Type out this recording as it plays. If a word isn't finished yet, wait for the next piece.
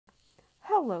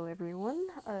Hello everyone,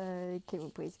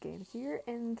 Caitlyn Plays Games here,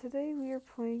 and today we are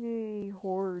playing a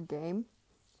horror game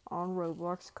on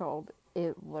Roblox called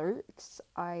It Lurks.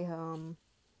 I've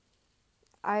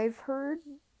heard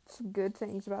some good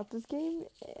things about this game,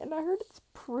 and I heard it's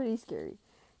pretty scary.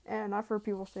 And I've heard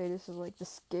people say this is like the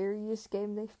scariest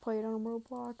game they've played on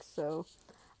Roblox, so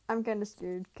I'm kind of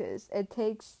scared because it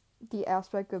takes the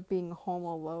aspect of being home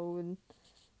alone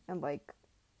and like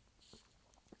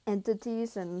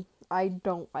entities, and I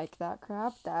don't like that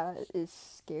crap. That is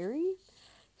scary.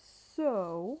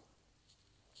 So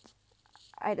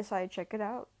I decided to check it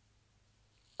out.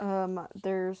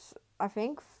 There's I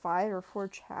think 5 or 4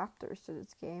 chapters to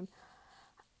this game.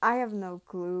 I have no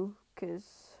clue because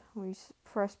when you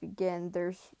press begin,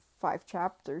 there's 5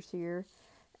 chapters here,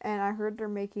 and I heard they're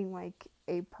making like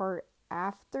a part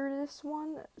after this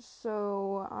one.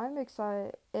 So I'm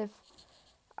excited if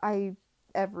I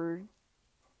ever,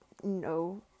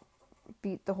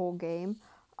 beat the whole game.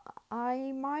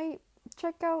 I might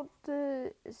check out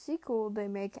the sequel they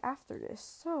make after this.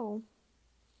 So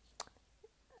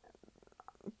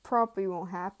probably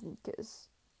won't happen because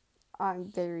I'm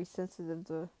very sensitive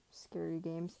to scary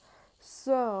games.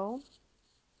 So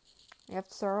you have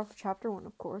to start off with chapter 1,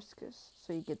 of course,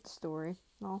 so you get the story.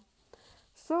 No.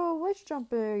 So let's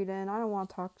jump right in. I don't want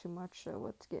to talk too much, so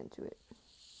let's get into it.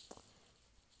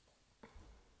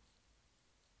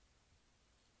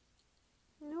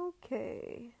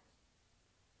 Okay.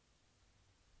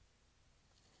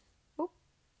 Oh,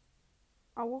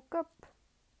 I woke up.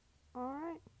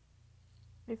 Alright.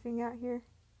 Anything out here?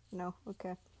 No,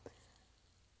 okay.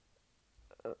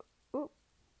 Oh,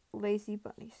 lazy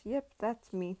bunnies. Yep,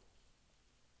 that's me.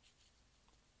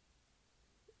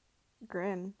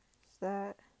 Grim. Is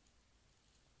that...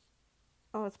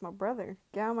 Oh, it's my brother.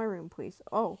 Get out of my room, please.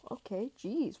 Oh, okay.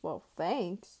 Jeez, well,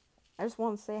 thanks. I just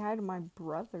want to say hi to my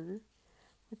brother.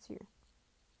 What's here?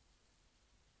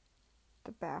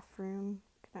 The bathroom.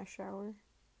 Can I shower?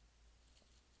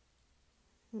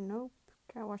 Nope.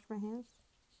 Can I wash my hands?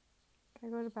 Can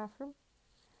I go to the bathroom?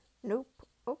 Nope.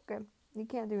 Okay. You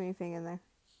can't do anything in there.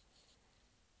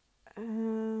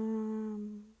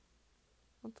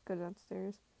 Let's go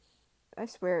downstairs. I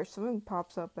swear, something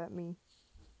pops up at me.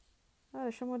 Oh,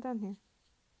 there's someone down here.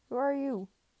 Who are you?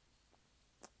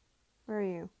 Where are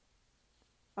you?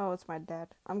 Oh, it's my dad.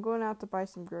 I'm going out to buy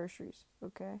some groceries,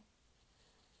 okay?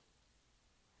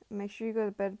 Make sure you go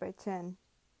to bed by 10.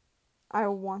 I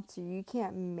want to. You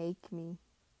can't make me.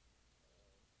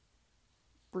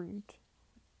 Rude.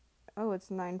 Oh, it's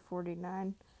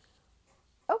 9:49.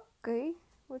 Okay.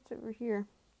 What's over here?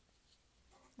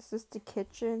 Is this the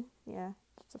kitchen? Yeah,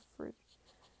 it's a fridge.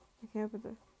 I can open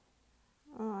the...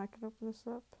 Oh, I can open this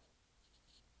up.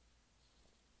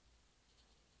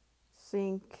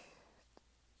 Sink.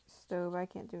 Stove. I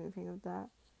can't do anything with that.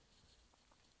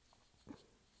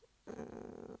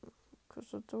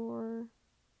 Close the door.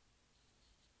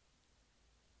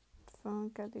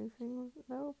 Phone. Can't do anything with it.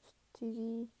 Nope.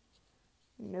 TV.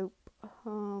 Nope.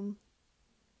 Mom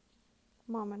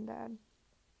and dad.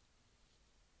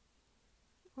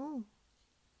 Oh.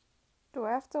 Do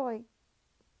I have to like...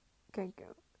 Okay,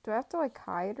 go. Do I have to like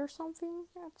hide or something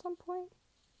at some point?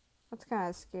 That's kind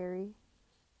of scary.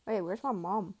 Wait, where's my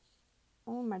mom?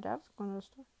 Oh, my dad's going to the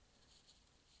store.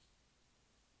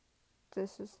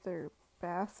 This is their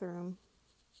bathroom.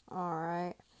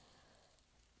 Alright.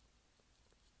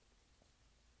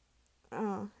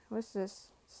 Oh, what's this?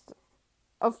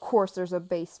 Of course there's a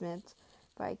basement.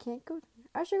 But I can't go.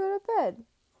 I should go to bed.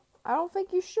 I don't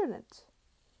think you shouldn't.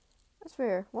 That's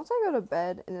fair. Once I go to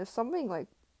bed and if something like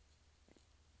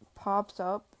pops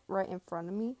up right in front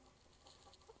of me,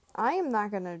 I am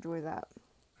not going to enjoy that.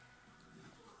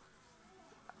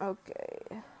 Okay.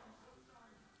 I'm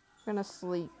gonna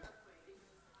sleep.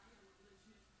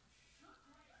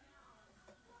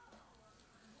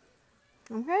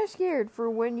 I'm kind of scared for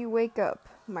when you wake up,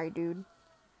 my dude.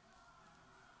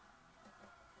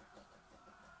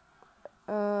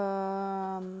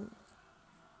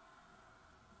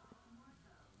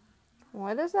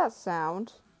 What is that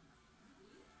sound?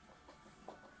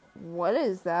 What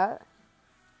is that?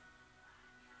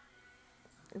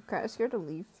 I'm kind of scared to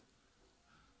leave.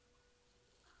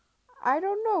 I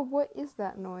don't know. What is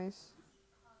that noise?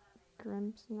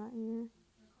 Grim's not here.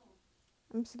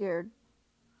 I'm scared.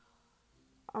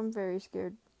 I'm very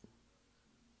scared.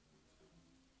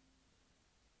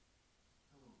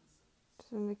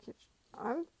 It's in the kitchen.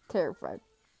 I'm terrified.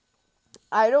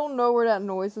 I don't know where that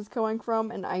noise is coming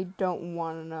from, and I don't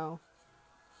want to know.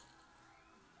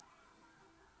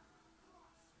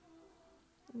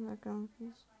 I'm not going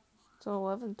to... It's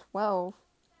 11:12.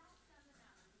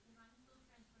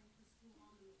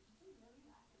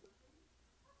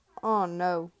 Oh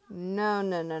no. No,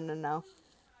 no, no, no, no.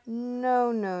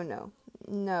 No, no, no.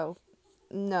 No.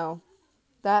 No.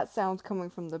 That sound's coming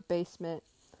from the basement.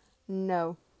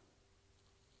 No.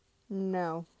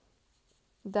 No.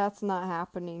 That's not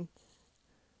happening.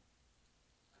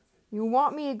 You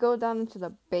want me to go down into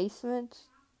the basement?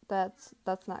 That's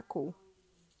not cool.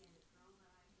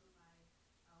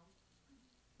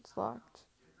 It's locked.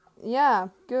 Yeah,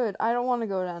 good. I don't want to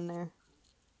go down there.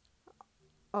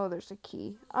 Oh, there's a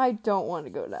key. I don't want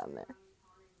to go down there.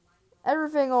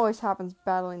 Everything always happens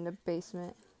battling the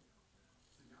basement.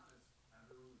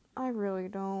 I really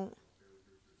don't.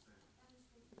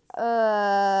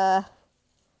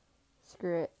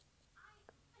 Screw it.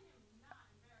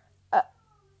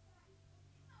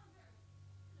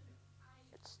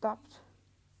 It stopped.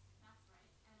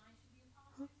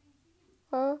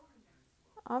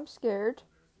 I'm scared.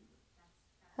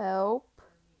 Help.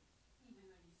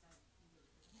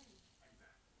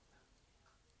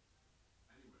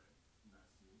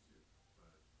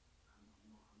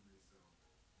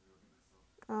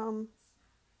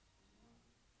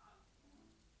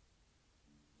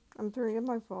 I'm turning up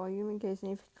my volume in case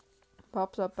anything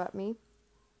pops up at me.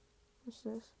 What's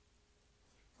this?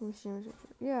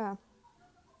 Yeah.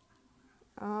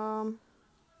 Yeah,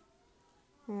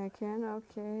 I can.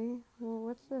 Okay. Well,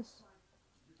 what's this?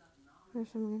 There's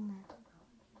something in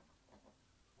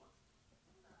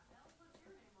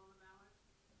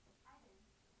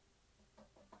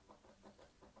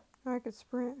there. I could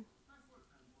sprint.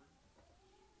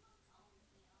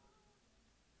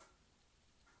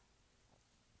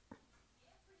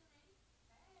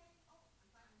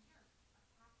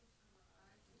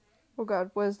 Oh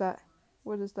god, what is that?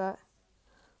 What is that?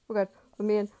 Oh god, let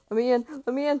me in, let me in,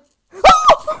 let me in.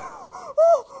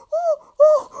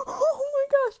 Oh my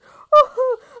gosh.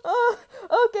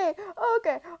 Okay,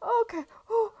 okay, okay,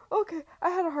 okay. I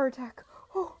had a heart attack.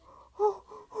 Oh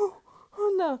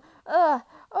no.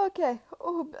 Okay.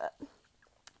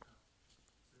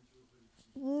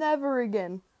 Never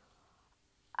again.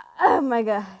 Oh my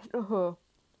god.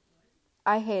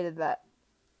 I hated that.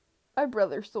 My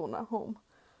brother's still not home.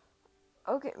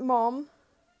 Okay, Mom.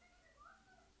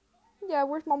 Yeah,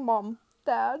 where's my mom?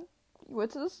 Dad? You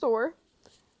went to the store.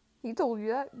 He told you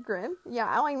that, Grim. Yeah,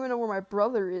 I don't even know where my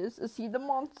brother is. Is he the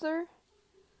monster?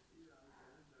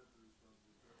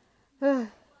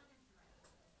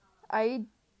 I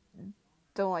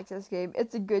don't like this game.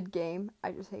 It's a good game.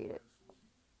 I just hate it.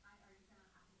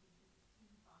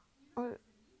 Oh,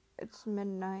 it's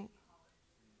midnight.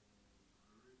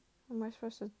 What am I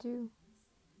supposed to do?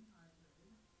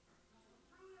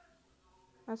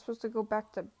 Am I supposed to go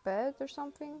back to bed or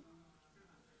something?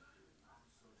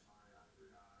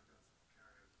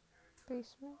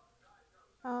 Basement?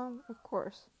 Of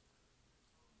course.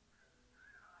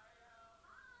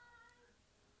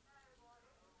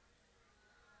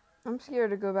 I'm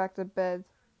scared to go back to bed.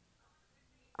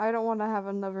 I don't want to have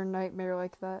another nightmare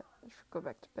like that. I should go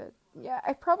back to bed. Yeah,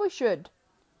 I probably should.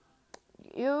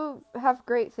 You have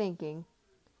great thinking.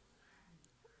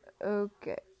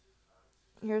 Okay.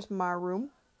 Here's my room.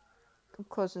 I'm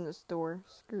closing this door.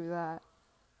 Screw that.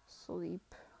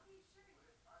 Sleep.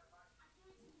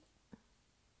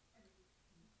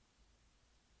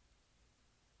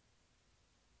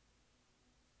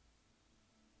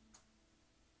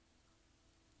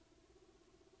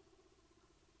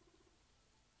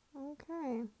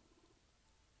 Okay.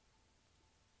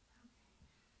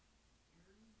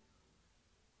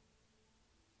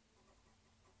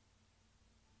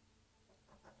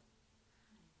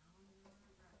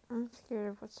 I'm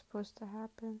scared of what's supposed to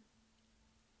happen.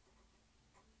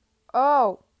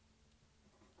 Oh!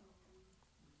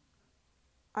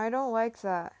 I don't like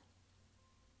that.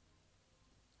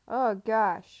 Oh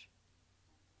gosh.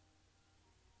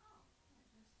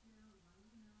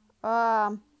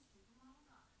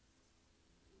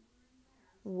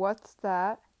 What's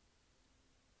that?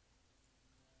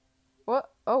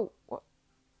 What? Oh, what?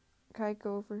 Can I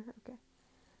go over? Okay.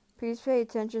 Please pay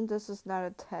attention. This is not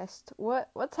a test.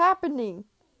 What's happening?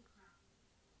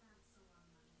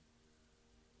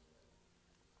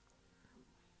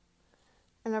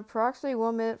 In approximately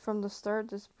 1 minute from the start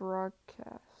of this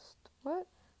broadcast. What?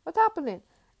 What's happening?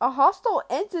 A hostile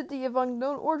entity of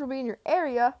unknown origin will be in your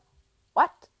area.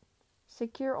 What?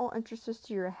 Secure all entrances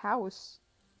to your house.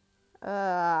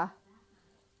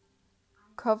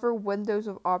 Cover windows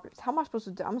of objects. How am I supposed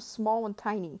to do? I'm small and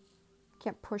tiny.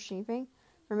 Can't push anything.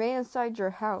 Remain inside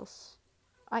your house.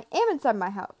 I am inside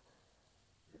my house.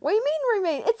 What do you mean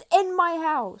remain? It's in my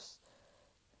house.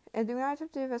 And do not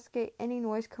attempt to investigate any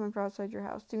noise coming from outside your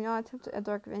house. Do not attempt to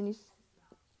interact with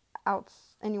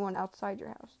anyone outside your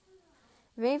house.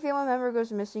 If If any family member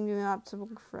goes missing, do not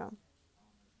look for them.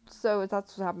 So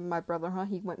that's what happened to my brother, huh?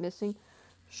 He went missing.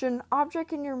 Should an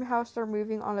object in your house start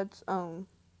moving on its own,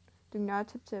 do not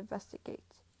attempt to investigate.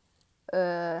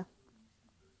 Should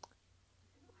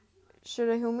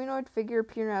a humanoid figure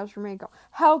appear in your house, remain calm?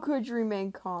 How could you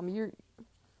remain calm?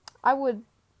 I would.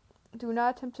 Do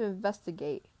not attempt to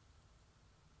investigate.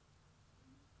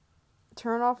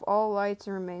 Turn off all lights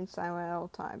and remain silent at all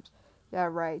times. Yeah,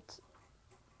 right.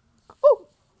 Oh!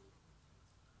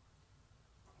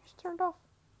 Just turned off.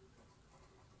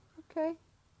 Okay.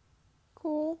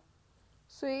 Cool.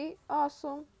 Sweet.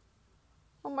 Awesome.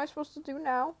 What am I supposed to do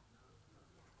now?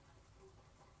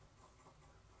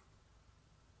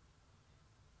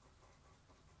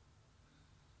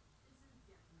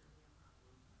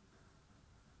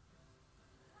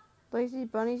 Lazy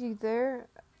Bunny's you there?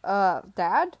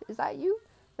 Dad? Is that you?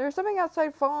 There's something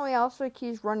outside following me. Also,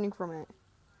 he's running from it.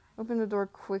 Open the door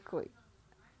quickly.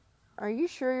 Are you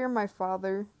sure you're my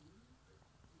father?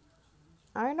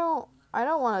 I don't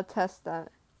want to test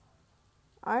that.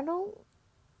 I don't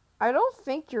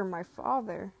think you're my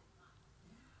father.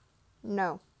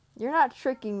 No. You're not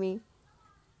tricking me.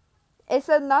 It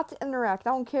said not to interact. I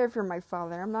don't care if you're my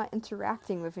father. I'm not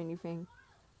interacting with anything.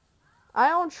 I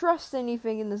don't trust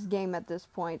anything in this game at this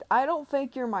point. I don't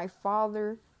think you're my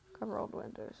father. Cover all the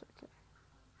windows. Okay.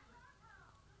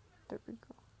 There we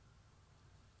go.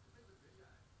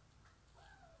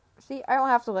 See, I don't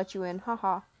have to let you in.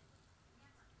 Haha.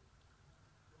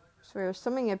 So if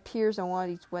something appears on one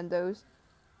of these windows,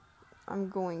 I'm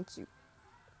going to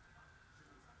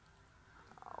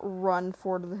run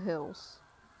for the hills.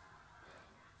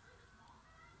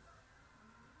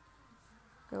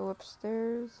 Go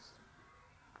upstairs.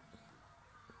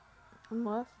 And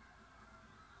left.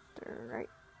 Right.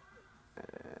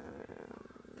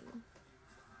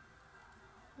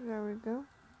 There we go.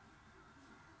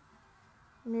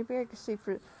 Maybe I can see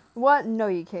for... What? No,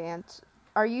 you can't.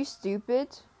 Are you stupid?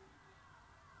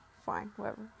 Fine,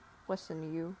 whatever. Listen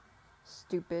to you.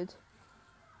 Stupid.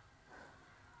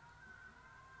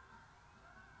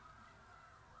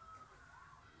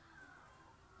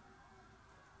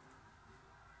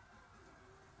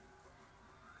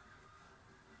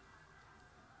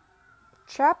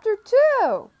 Chapter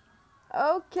 2!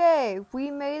 Okay, we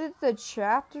made it to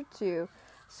Chapter 2.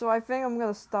 So I think I'm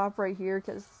gonna stop right here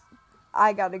because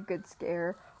I got a good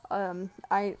scare.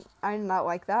 I did not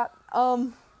like that.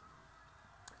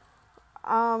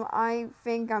 I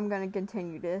think I'm gonna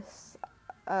continue this.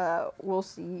 We'll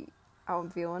see how I'm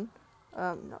feeling.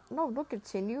 No, don't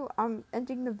continue. I'm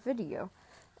ending the video.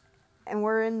 And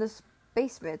we're in this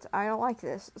basement. I don't like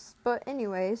this. But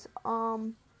anyways,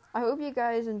 I hope you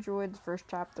guys enjoyed the first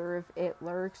chapter of It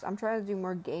Lurks. I'm trying to do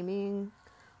more gaming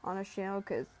on a channel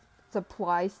because it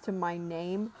applies to my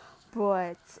name.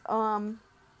 But,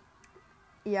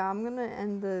 yeah, I'm gonna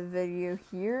end the video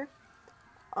here.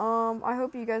 I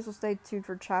hope you guys will stay tuned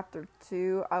for chapter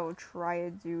 2. I will try to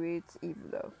do it, even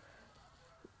though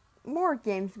more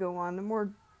games go on, the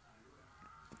more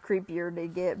creepier they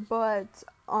get. But,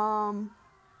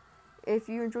 if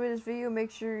you enjoyed this video, make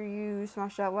sure you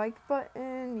smash that like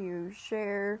button, you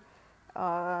share,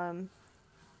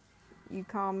 you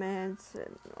comment,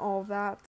 and all that.